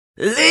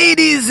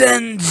Ladies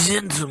and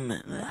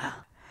gentlemen,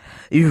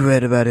 you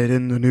read about it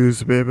in the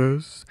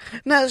newspapers.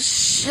 Now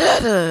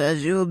shudder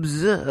as you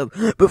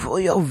observe before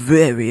your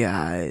very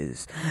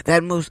eyes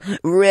that most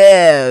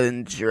rare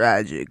and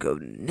tragic of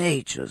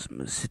nature's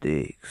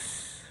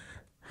mistakes.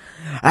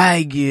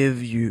 I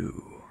give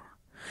you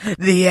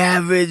the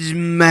average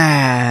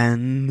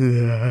man.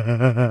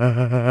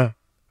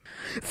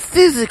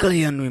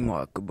 Physically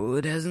unremarkable,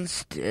 it has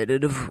instead a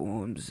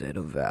deformed set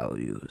of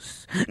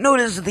values.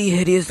 Notice the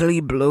hideously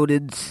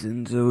bloated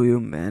sense of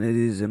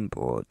humanity's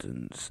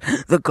importance,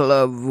 the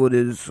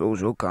club-footed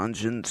social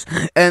conscience,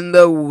 and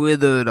the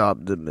withered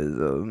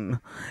optimism.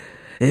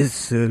 It's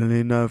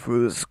certainly not for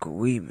the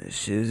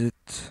squeamish, is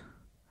it?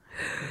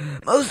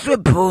 Most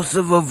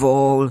repulsive of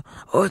all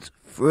are its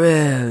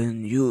frail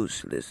and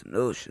useless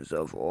notions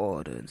of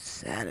order and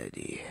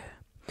sanity.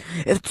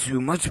 If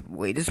too much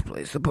weight is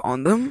placed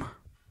upon them,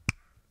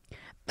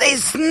 they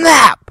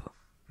snap!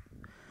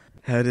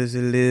 How does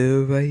it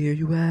live, I hear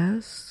you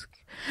ask?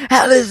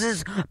 How does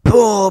this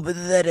poor,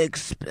 pathetic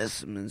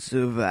specimen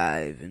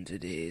survive in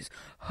today's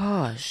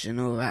harsh and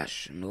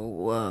irrational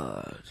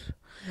world?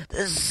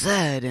 The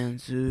sad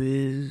answer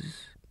is,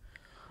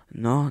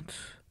 not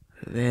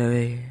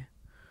very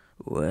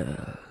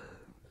well.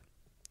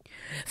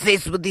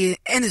 Faced with the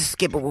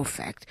inescapable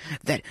fact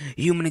that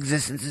human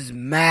existence is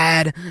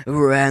mad,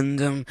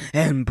 random,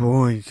 and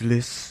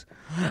pointless,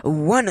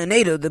 one and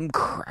eight of them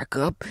crack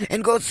up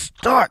and go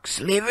stark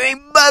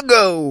slavering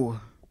buggo.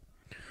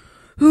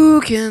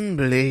 Who can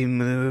blame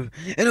them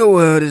in a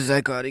world as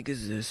psychotic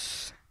as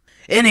this?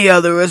 Any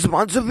other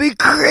response would be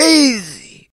crazy.